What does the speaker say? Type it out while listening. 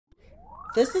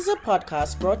This is a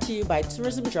podcast brought to you by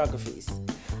Tourism Geographies,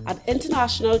 an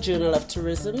international journal of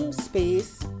tourism,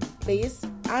 space, place,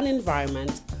 and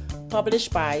environment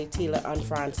published by Taylor and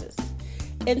Francis.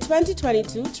 In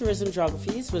 2022, Tourism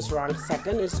Geographies was ranked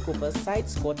second in Scopa's Site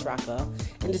Score Tracker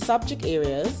in the subject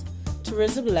areas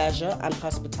tourism, leisure, and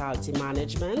hospitality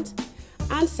management,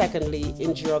 and secondly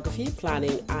in geography,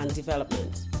 planning, and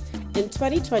development. In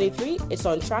 2023, it's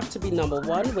on track to be number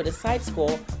one with a site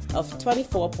score of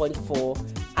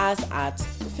 24.4 as at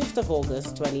the 5th of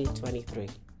August 2023.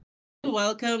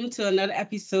 Welcome to another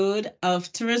episode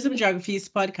of Tourism Geographies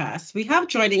podcast. We have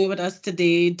joining with us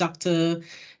today Dr.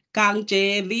 Gang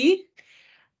Jae Lee.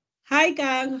 Hi,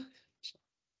 Gang.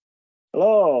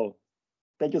 Hello.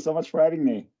 Thank you so much for having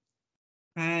me.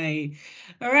 Hi.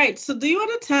 All right. So do you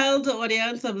want to tell the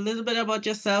audience a little bit about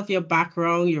yourself, your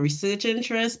background, your research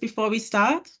interests before we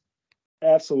start?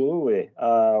 Absolutely.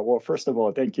 Well, first of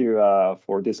all, thank you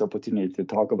for this opportunity to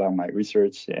talk about my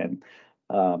research and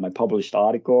my published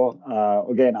article.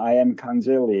 Again, I am Gang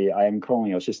Jae Lee. I am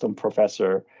currently assistant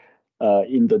professor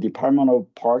in the Department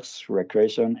of Parks,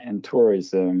 Recreation, and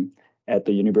Tourism at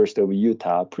the University of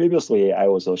Utah. Previously, I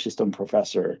was assistant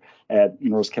professor at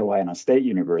North Carolina State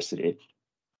University.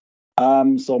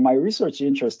 So my research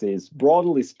interest is,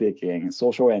 broadly speaking,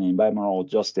 social and environmental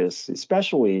justice,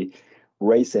 especially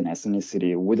race and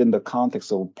ethnicity within the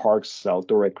context of parks,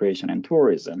 outdoor recreation, and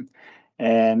tourism.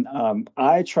 And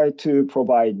I try to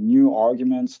provide new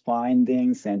arguments,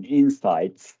 findings, and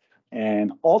insights,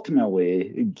 and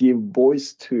ultimately give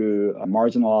voice to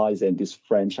marginalized and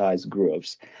disenfranchised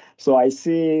groups. So I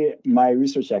see my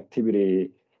research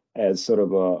activity as sort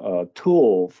of a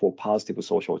tool for positive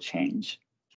social change.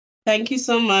 Thank you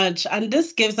so much. And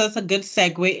this gives us a good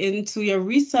segue into your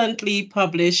recently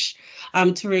published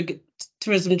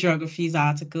Tourism Geographies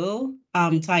article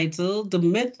titled The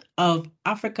Myth of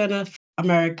African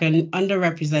American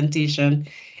Underrepresentation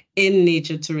in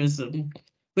Nature Tourism,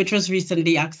 which was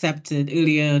recently accepted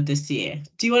earlier this year.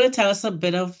 Do you want to tell us a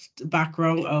bit of the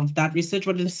background of that research?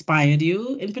 What inspired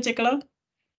you in particular?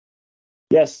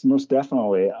 Yes, most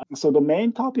definitely. So the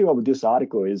main topic of this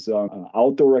article is an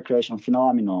outdoor recreation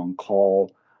phenomenon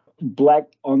called Black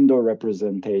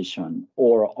underrepresentation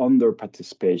or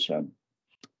underparticipation.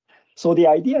 So the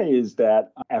idea is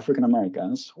that African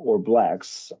Americans or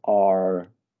Blacks are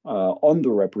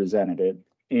underrepresented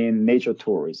in nature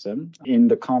tourism. In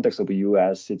the context of the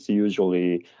U.S., it's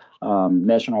usually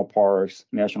national parks,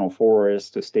 national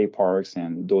forests, state parks,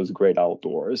 and those great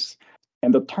outdoors.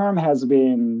 And the term has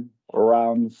been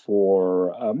around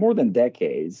for more than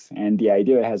decades, and the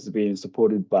idea has been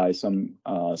supported by some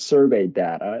survey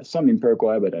data, some empirical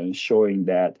evidence showing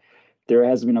that there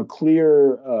has been a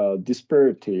clear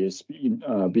disparities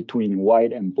between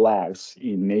white and blacks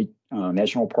in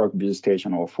national park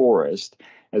visitation or forest,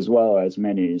 as well as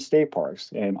many state parks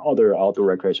and other outdoor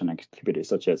recreation activities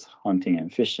such as hunting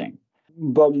and fishing.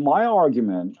 But my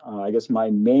argument, I guess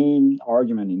my main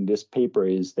argument in this paper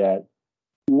is that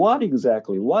what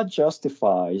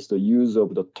justifies the use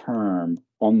of the term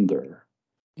under?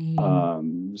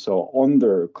 So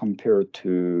under compared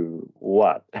to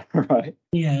what, right?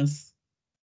 Yes.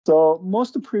 So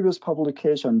most previous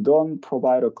publications don't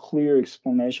provide a clear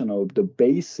explanation of the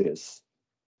basis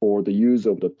for the use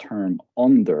of the term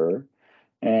under,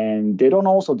 and they don't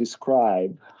also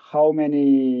describe how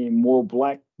many more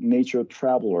Black nature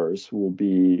travelers will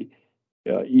be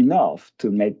enough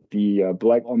to make the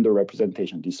Black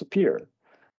underrepresentation disappear.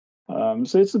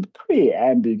 So it's pretty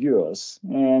ambiguous.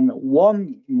 And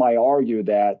one might argue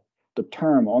that the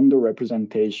term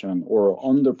underrepresentation or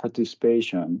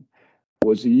underparticipation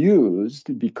was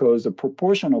used because the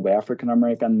proportion of African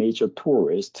American nature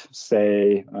tourists,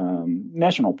 say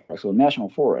national parks or national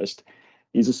forest,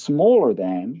 is smaller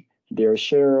than their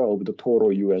share of the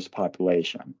total U.S.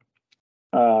 population.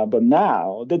 But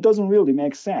now that doesn't really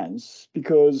make sense,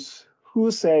 because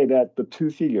who say that the two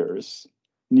figures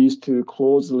needs to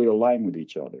closely align with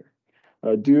each other?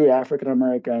 Do African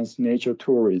Americans nature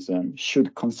tourism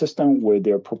should consistent with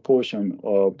their proportion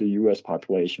of the U.S.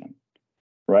 population,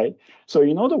 right? So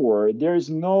in other words, there is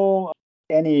no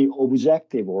any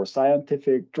objective or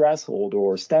scientific threshold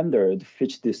or standard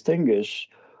which distinguish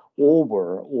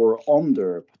over or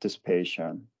under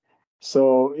participation.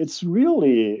 So it's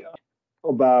really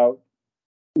about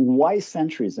white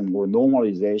centrism or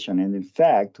normalization. And in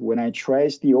fact, when I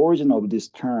trace the origin of this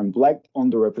term, Black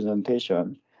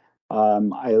underrepresentation,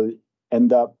 I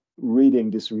end up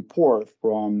reading this report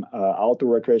from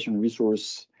Outdoor Recreation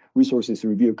Resources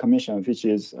Review Commission, which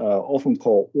is often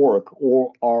called ORC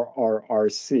or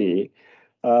RRRC.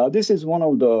 This is one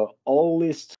of the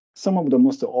oldest, some of the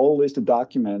most oldest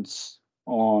documents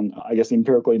on, I guess,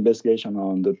 empirical investigation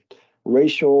on the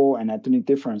racial and ethnic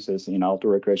differences in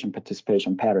outdoor recreation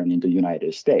participation pattern in the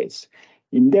United States.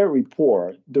 In their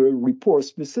report, the report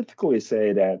specifically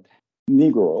say that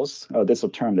Negroes, that's a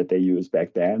term that they used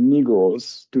back then,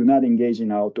 Negroes do not engage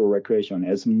in outdoor recreation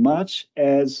as much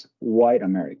as white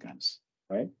Americans,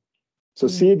 right? So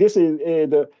see, this is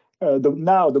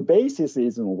now the basis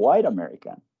is in white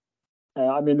American.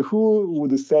 I mean, who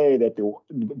would say that the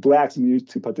blacks need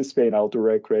to participate in outdoor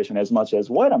recreation as much as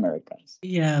white Americans?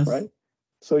 Yes. Right?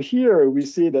 So here we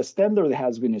see the standard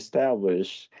has been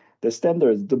established. The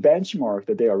standard, the benchmark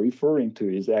that they are referring to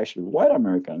is actually white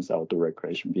Americans' outdoor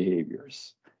recreation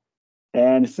behaviors.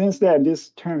 And since then, this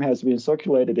term has been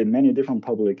circulated in many different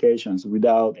publications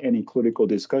without any critical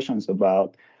discussions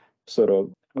about sort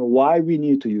of why we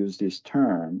need to use this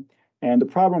term. And the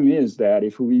problem is that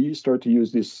if we start to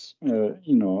use this,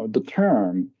 the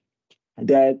term,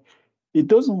 that it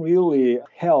doesn't really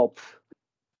help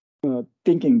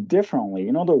thinking differently.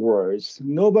 In other words,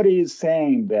 nobody is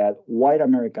saying that white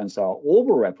Americans are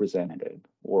overrepresented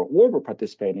or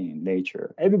over-participating in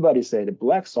nature. Everybody say that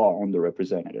blacks are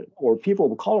underrepresented or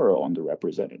people of color are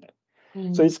underrepresented.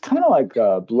 So it's kind of like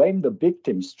a blame the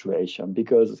victim situation,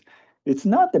 because it's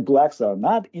not that blacks are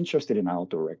not interested in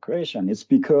outdoor recreation. It's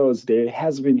because there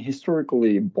has been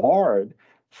historically barred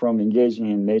from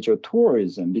engaging in nature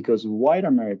tourism because white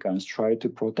Americans try to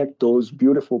protect those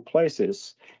beautiful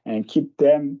places and keep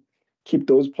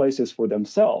those places for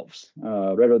themselves,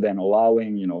 rather than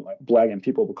allowing, black and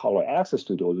people of color access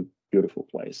to those beautiful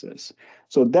places.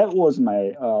 So that was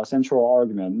my central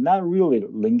argument, not really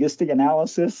linguistic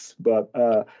analysis, but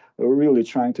really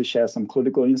trying to share some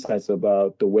critical insights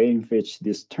about the way in which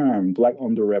this term, black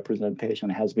underrepresentation,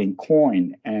 has been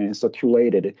coined and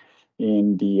circulated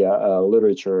in the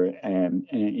literature and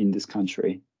in this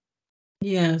country.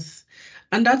 Yes.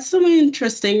 And that's some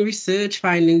interesting research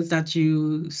findings that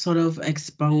you sort of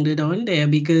expounded on there,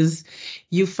 because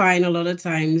you find a lot of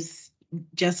times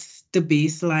just the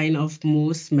baseline of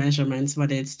most measurements,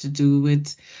 whether it's to do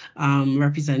with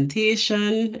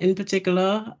representation in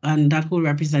particular, and that whole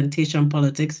representation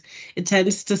politics, it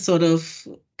tends to sort of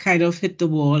kind of hit the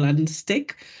wall and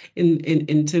stick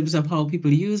in terms of how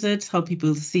people use it, how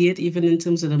people see it, even in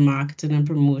terms of the marketing and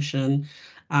promotion,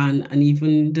 and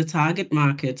even the target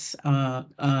markets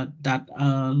that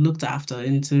are looked after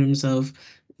in terms of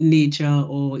nature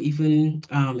or even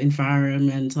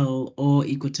environmental or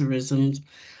ecotourism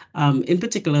in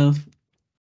particular.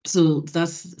 So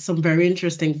that's some very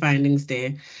interesting findings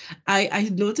there. I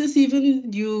noticed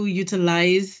even you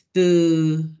utilize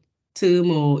the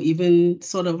term, or even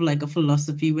sort of like a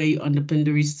philosophy where you underpin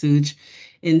the research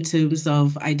in terms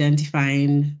of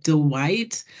identifying the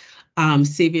white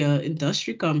savior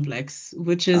industry complex,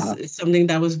 which is something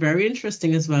that was very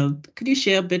interesting as well. Could you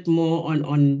share a bit more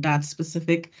on that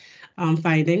specific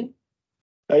finding?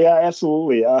 Yeah,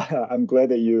 absolutely. I'm glad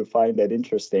that you find that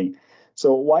interesting.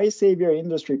 So white savior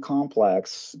industry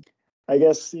complex, I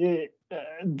guess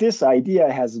this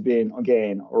idea has been,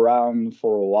 again, around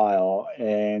for a while,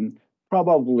 and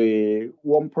probably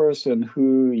one person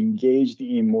who engaged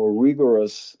in more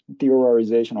rigorous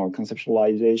theorization or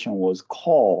conceptualization was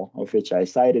Call, of which I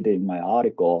cited in my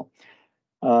article.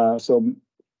 So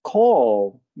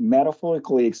Call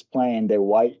metaphorically explained the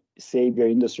white savior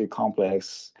industry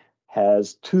complex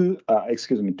has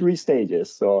three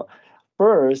stages. So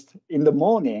first, in the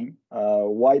morning,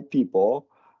 white people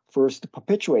first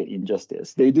perpetuate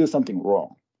injustice. They do something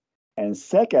wrong. And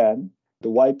second, the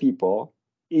white people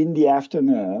in the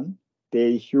afternoon,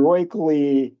 they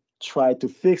heroically try to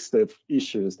fix the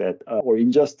issues that or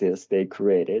injustice they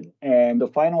created. And the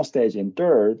final stage, in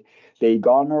third, they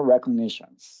garner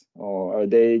recognitions or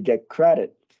they get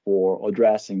credit for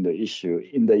addressing the issue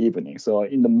in the evening. So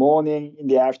in the morning, in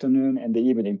the afternoon, and the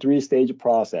evening, three-stage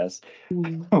process.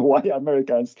 White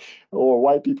Americans or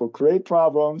white people create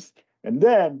problems, and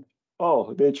then,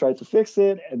 they try to fix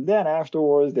it, and then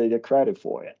afterwards they get credit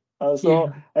for it.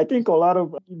 I think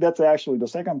that's actually the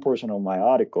second portion of my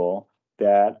article,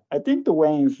 that I think the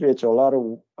way in which a lot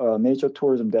of nature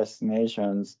tourism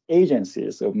destinations,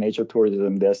 agencies of nature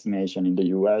tourism destination in the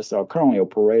U.S. are currently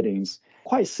operating is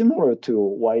quite similar to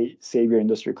white savior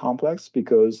industry complex,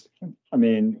 because, I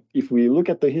mean, if we look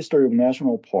at the history of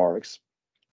national parks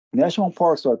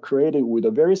are created with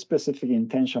a very specific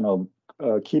intention of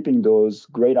keeping those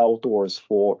great outdoors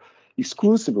for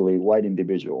exclusively white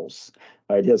individuals.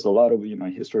 It has a lot of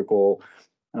historical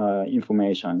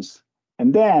informations.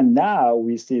 And then now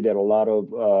we see that a lot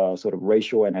of sort of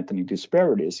racial and ethnic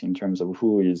disparities in terms of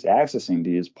who is accessing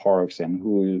these parks and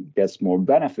who gets more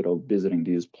benefit of visiting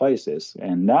these places.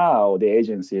 And now the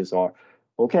agencies are,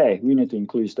 okay, we need to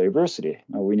increase diversity.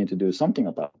 We need to do something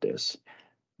about this.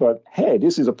 But hey,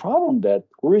 this is a problem that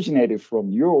originated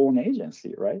from your own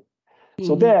agency, right?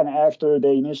 So then after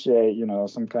they initiate,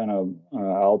 some kind of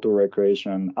outdoor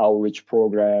recreation outreach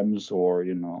programs or,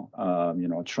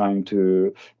 trying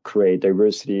to create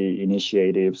diversity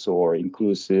initiatives or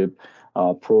inclusive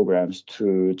programs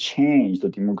to change the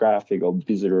demographic of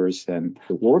visitors and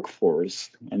the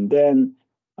workforce. And then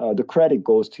the credit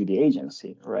goes to the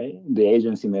agency, right? The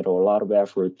agency made a lot of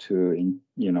effort to,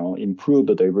 improve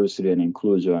the diversity and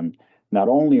inclusion, not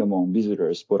only among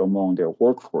visitors, but among their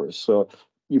workforce. So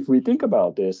if we think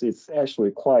about this, it's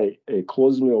actually quite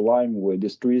closely aligned with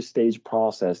this three-stage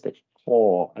process that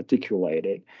Paul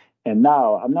articulated. And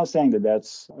now, I'm not saying that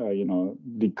that's,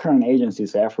 the current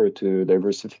agency's effort to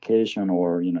diversification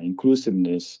or,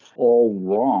 inclusiveness all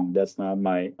wrong. That's not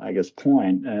my,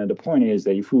 point. The point is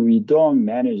that if we don't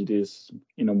manage this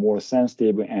in a more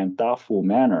sensitive and thoughtful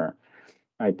manner,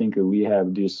 I think we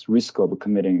have this risk of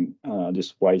committing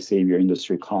this white savior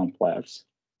industry complex.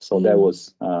 So that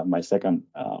was my second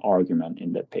argument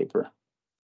in that paper.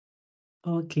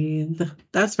 Okay,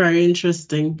 that's very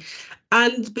interesting.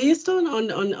 And based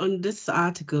on this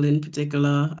article in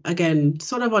particular, again,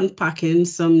 sort of unpacking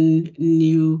some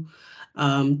new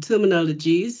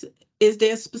terminologies, is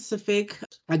there a specific,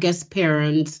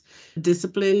 parent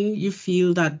discipline you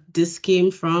feel that this came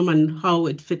from and how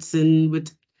it fits in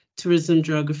with tourism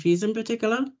geographies in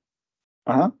particular?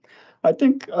 I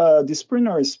think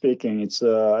disciplinary speaking, it's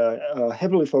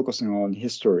heavily focusing on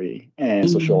history and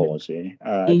sociology.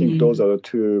 I think those are the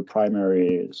two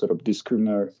primary sort of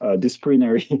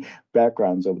disciplinary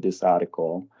backgrounds of this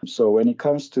article. So when it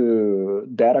comes to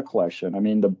data collection,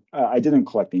 I didn't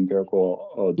collect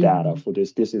empirical data for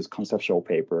this. This is conceptual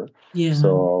paper. Yeah.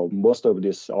 So most of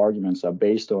these arguments are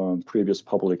based on previous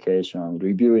publication,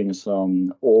 reviewing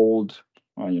some old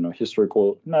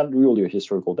historical, not really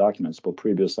historical documents, but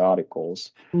previous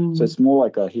articles. So it's more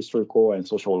like a historical and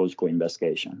sociological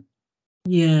investigation.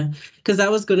 Yeah, because that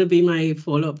was going to be my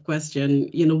follow-up question.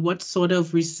 What sort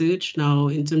of research now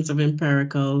in terms of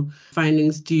empirical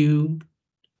findings do you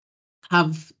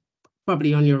have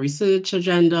probably on your research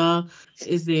agenda?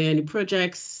 Is there any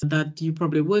projects that you're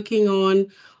probably working on,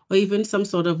 or even some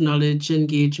sort of knowledge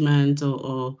engagement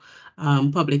or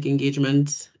public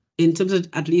engagement in terms of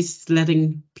at least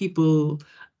letting people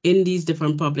in these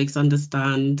different publics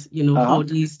understand, how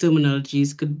these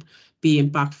terminologies could be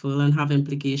impactful and have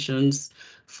implications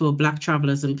for Black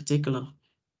travelers in particular?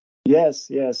 Yes.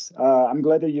 I'm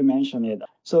glad that you mentioned it.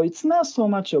 So it's not so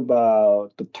much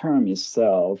about the term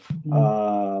itself,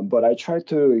 but I try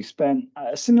to expand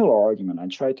a similar argument. I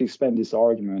try to expand this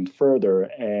argument further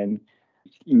and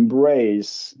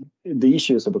embrace the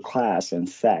issues of class and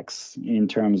sex in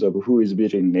terms of who is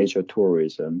visiting nature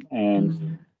tourism.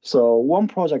 And so one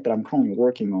project that I'm currently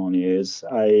working on is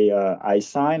I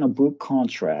sign a book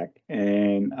contract,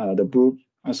 and the book,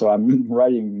 so I'm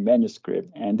writing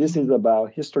manuscript, and this is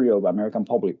about history of American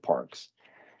public parks.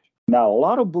 Now, a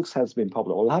lot of books has been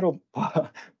published. A lot of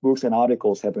books and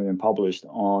articles have been published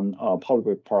on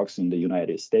public parks in the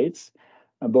United States.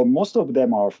 But most of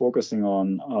them are focusing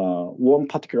on one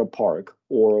particular park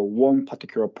or one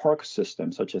particular park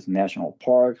system, such as national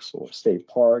parks or state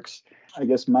parks. I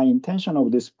guess my intention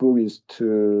of this book is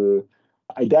to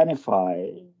identify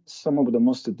some of the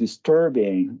most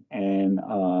disturbing and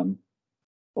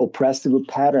oppressive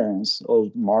patterns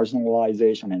of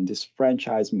marginalization and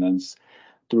disfranchisements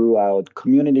throughout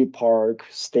community park,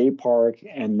 state park,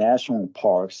 and national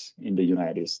parks in the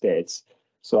United States.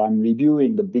 So I'm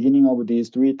reviewing the beginning of these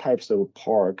three types of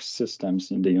park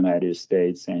systems in the United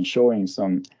States and showing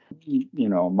some,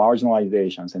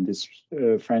 marginalizations and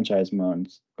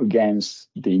disfranchisements against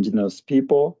the indigenous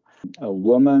people,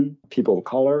 women, people of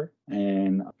color,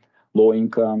 and low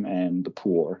income and the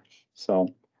poor.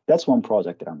 So that's one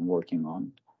project that I'm working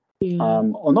on. Yeah.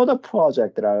 Another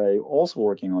project that I'm also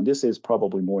working on, this is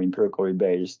probably more empirically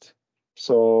based.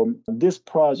 So this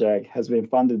project has been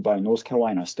funded by North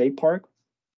Carolina State Park.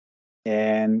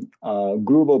 And a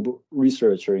group of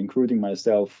researchers, including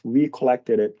myself, we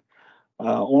collected an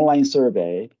online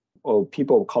survey of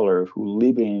people of color who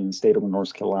live in the state of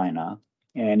North Carolina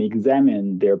and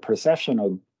examined their perception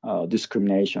of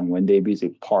discrimination when they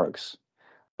visit parks.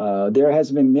 There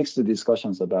has been mixed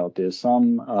discussions about this.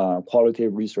 Some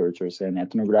qualitative researchers and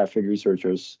ethnographic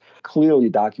researchers clearly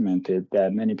documented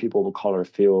that many people of color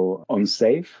feel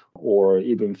unsafe or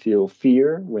even feel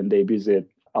fear when they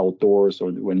visit outdoors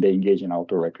or when they engage in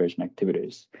outdoor recreation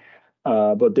activities.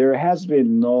 But there has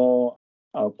been no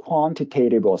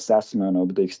quantitative assessment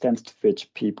of the extent to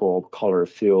which people of color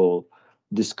feel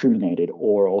discriminated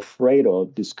or afraid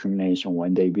of discrimination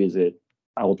when they visit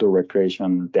outdoor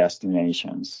recreation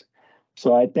destinations.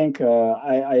 So I think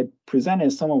I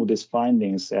presented some of these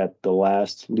findings at the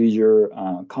last leisure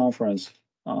conference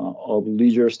of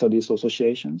Leisure Studies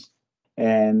Associations,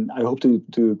 and I hope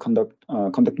to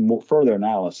conduct more further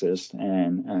analysis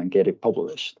and get it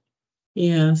published.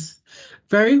 Yes,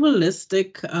 very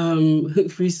holistic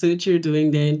research you're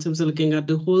doing there in terms of looking at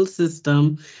the whole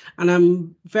system, and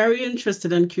I'm very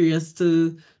interested and curious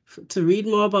to read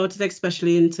more about it,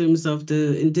 especially in terms of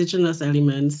the indigenous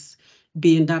elements,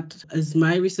 being that is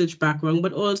my research background,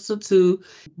 but also to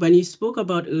when you spoke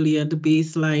about earlier the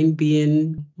baseline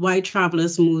being white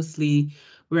travelers mostly,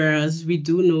 whereas we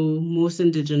do know most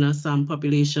indigenous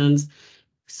populations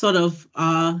sort of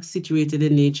are situated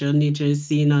in nature. Nature is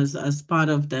seen as part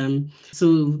of them.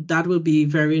 So that will be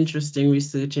very interesting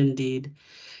research indeed.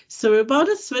 So we're about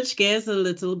to switch gears a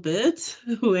little bit,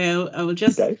 where I will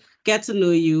just get to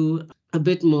know you a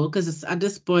bit more, because at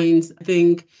this point, I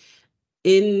think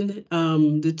in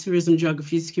the tourism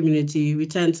geographies community, we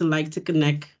tend to like to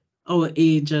connect our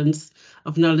agents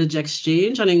of knowledge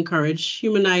exchange and encourage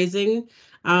humanizing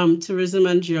tourism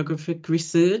and geographic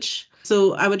research.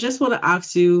 So I would just want to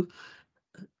ask you,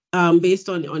 based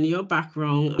on your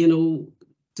background,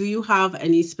 do you have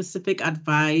any specific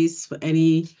advice for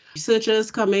any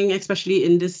researchers coming, especially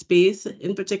in this space,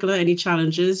 in particular, any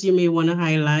challenges you may want to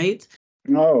highlight?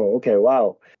 Oh, okay.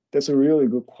 Wow. That's a really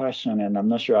good question, and I'm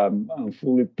not sure I'm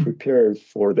fully prepared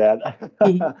for that.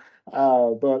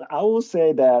 But I will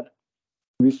say that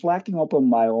reflecting upon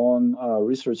my own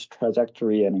research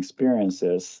trajectory and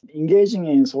experiences, engaging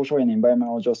in social and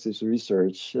environmental justice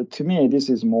research, to me, this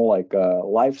is more like a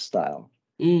lifestyle.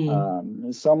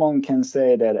 Someone can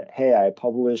say that, hey, I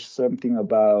published something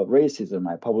about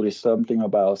racism, I published something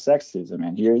about sexism,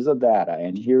 and here's the data,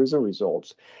 and here's the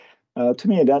results. To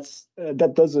me, that's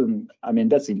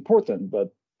important,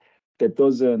 but that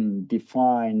doesn't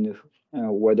define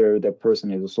whether that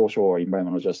person is a social or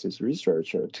environmental justice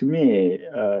researcher. To me,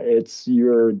 it's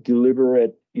your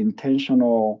deliberate,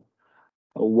 intentional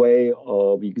way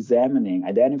of examining,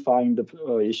 identifying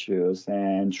the issues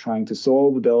and trying to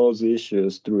solve those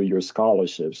issues through your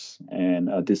scholarships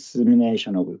and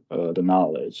dissemination of the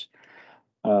knowledge.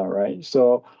 Right.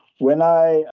 So when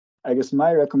I guess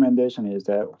my recommendation is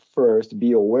that first,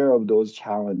 be aware of those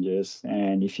challenges.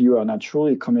 And if you are not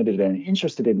truly committed and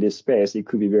interested in this space, it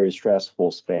could be a very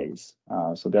stressful space.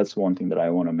 So that's one thing that I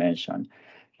want to mention.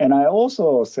 And I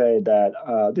also say that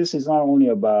this is not only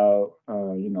about,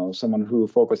 someone who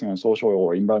focusing on social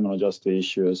or environmental justice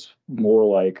issues, more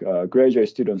like graduate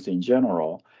students in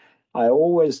general. I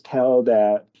always tell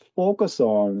that focus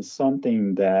on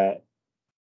something that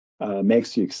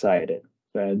makes you excited.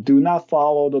 Do not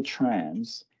follow the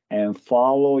trends and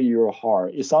follow your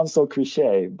heart. It sounds so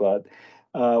cliche, but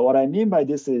what I mean by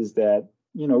this is that,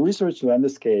 research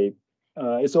landscape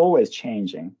is always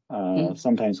changing.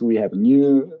 Sometimes we have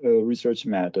new research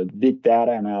method, big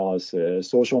data analysis,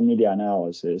 social media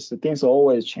analysis. Things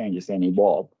always changes and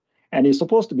evolve. And it's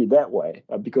supposed to be that way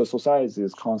because society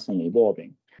is constantly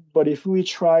evolving. But if we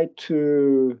try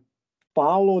to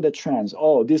follow the trends,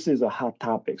 oh, this is a hot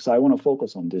topic, so I want to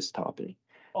focus on this topic.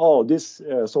 Oh, this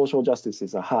social justice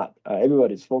is a hot,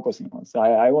 everybody's focusing on, so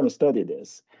I want to study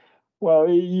this. Well,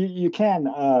 you can,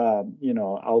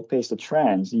 outpace the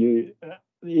trends.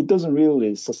 It doesn't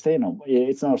really sustainable.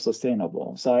 It's not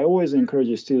sustainable. So I always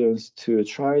encourage students to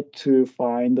try to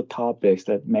find the topics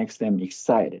that makes them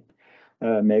excited,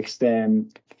 makes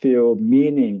them feel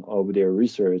meaning of their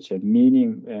research and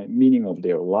meaning of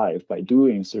their life by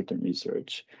doing certain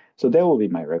research. So that will be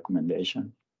my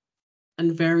recommendation.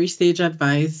 And very sage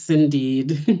advice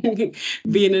indeed.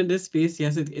 Being in this space,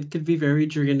 yes, it could be very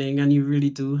draining, and you really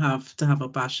do have to have a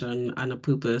passion and a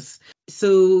purpose.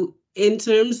 So in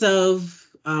terms of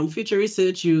future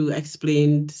research, you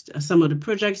explained some of the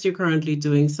projects you're currently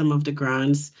doing, some of the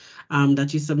grants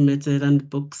that you submitted, and the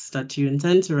books that you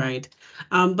intend to write.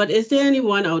 But is there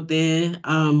anyone out there,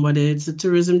 whether it's a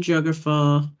tourism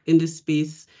geographer in this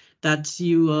space, that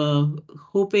you are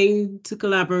hoping to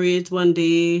collaborate one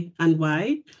day, and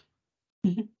why?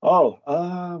 Oh,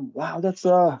 wow, that's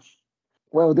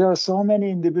well, there are so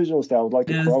many individuals that I would like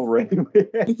to collaborate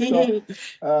with. So,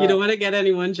 you don't want to get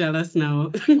anyone jealous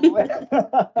now. Yeah,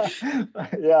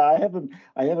 I haven't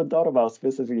thought about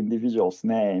specific individual's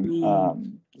name.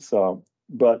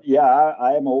 But yeah,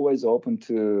 I am always open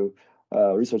to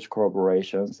research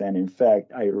collaborations, and in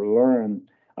fact, I learn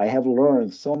I have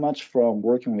learned so much from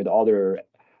working with other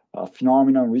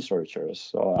phenomenon researchers.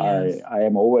 So Yes. I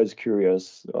am always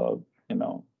curious,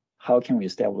 how can we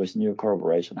establish new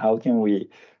collaboration? How can we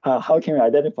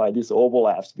identify these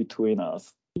overlaps between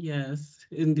us? Yes,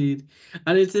 indeed.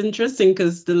 And it's interesting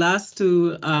because the last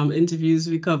two interviews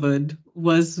we covered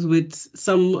was with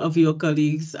some of your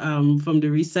colleagues from the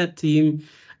Reset team,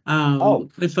 Oh,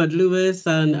 Clifford Lewis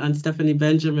and Stephanie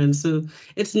Benjamin. So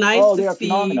it's nice to they are see,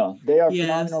 phenomenal. They are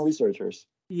phenomenal yes, researchers.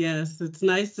 yes, it's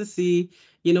nice to see,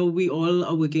 we all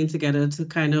are working together to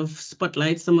kind of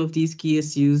spotlight some of these key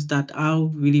issues that are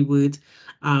really worth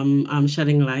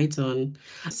shedding light on.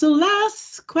 So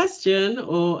last question,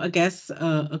 or I guess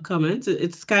a comment.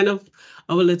 It's kind of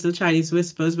our little Chinese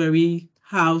whispers where we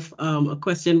have a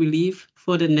question we leave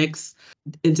for the next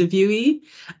interviewee.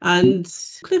 And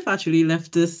Cliff actually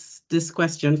left this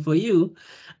question for you.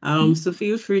 So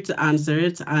feel free to answer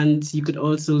it, and you could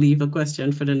also leave a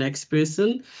question for the next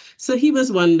person. So he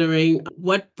was wondering,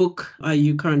 what book are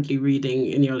you currently reading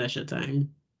in your leisure time?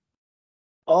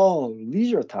 Oh,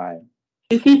 leisure time.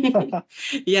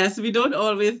 Yes, we don't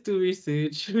always do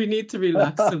research. We need to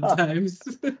relax sometimes.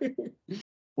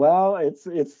 Well,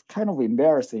 it's kind of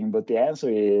embarrassing, but the answer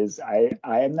is I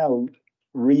am not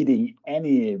reading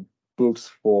any books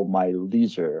for my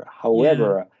leisure. Yeah.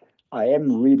 However, I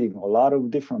am reading a lot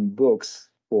of different books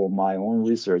for my own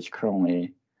research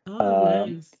currently. Oh,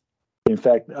 Um, nice. in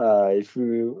fact,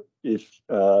 if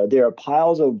there are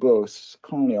piles of books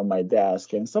currently on my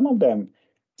desk, and some of them,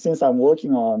 since I'm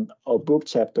working on a book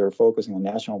chapter focusing on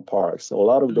national parks, so a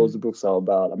lot of those Mm. books are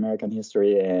about American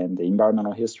history and the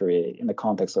environmental history in the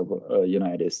context of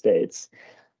United States.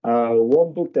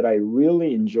 One book that I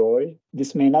really enjoy,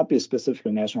 this may not be specific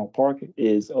to national park,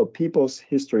 is A People's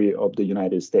History of the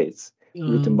United States,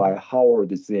 written by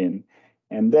Howard Zinn.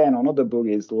 And then another book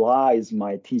is Lies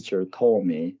My Teacher Told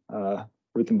Me,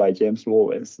 written by James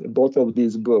Lawrence. Both of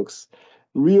these books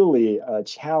really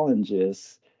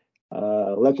challenges,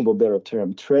 lack of a better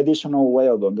term, traditional way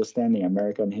of understanding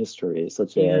American history,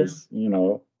 such Yeah. as,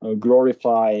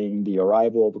 glorifying the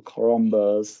arrival of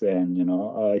Columbus and,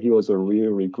 he was a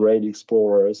really great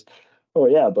explorer. Oh,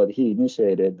 yeah, but he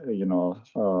initiated,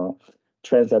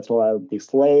 transatlantic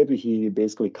slave. He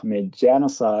basically committed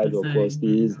genocide across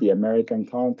the American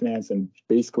continents and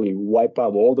basically wipe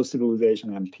out all the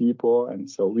civilization and people. And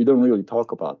so we don't really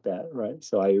talk about that, right?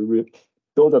 So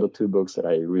those are the two books that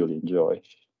I really enjoy.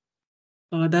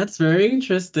 Oh, that's very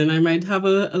interesting. I might have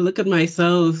a look at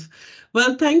myself.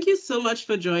 Well, thank you so much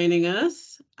for joining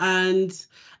us. And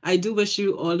I do wish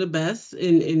you all the best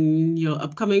in your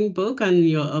upcoming book and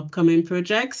your upcoming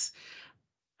projects.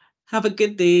 Have a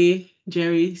good day,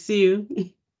 Jerry. See you.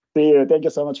 See you. Thank you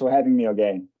so much for having me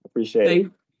again. Appreciate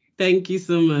it. Thank you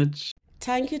so much.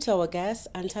 Thank you to our guests,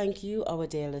 and thank you, our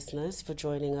dear listeners, for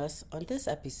joining us on this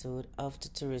episode of the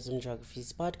Tourism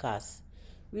Geographies podcast.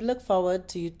 We look forward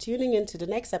to you tuning in to the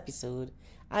next episode.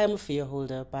 I am Afia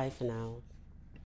Holder. Bye for now.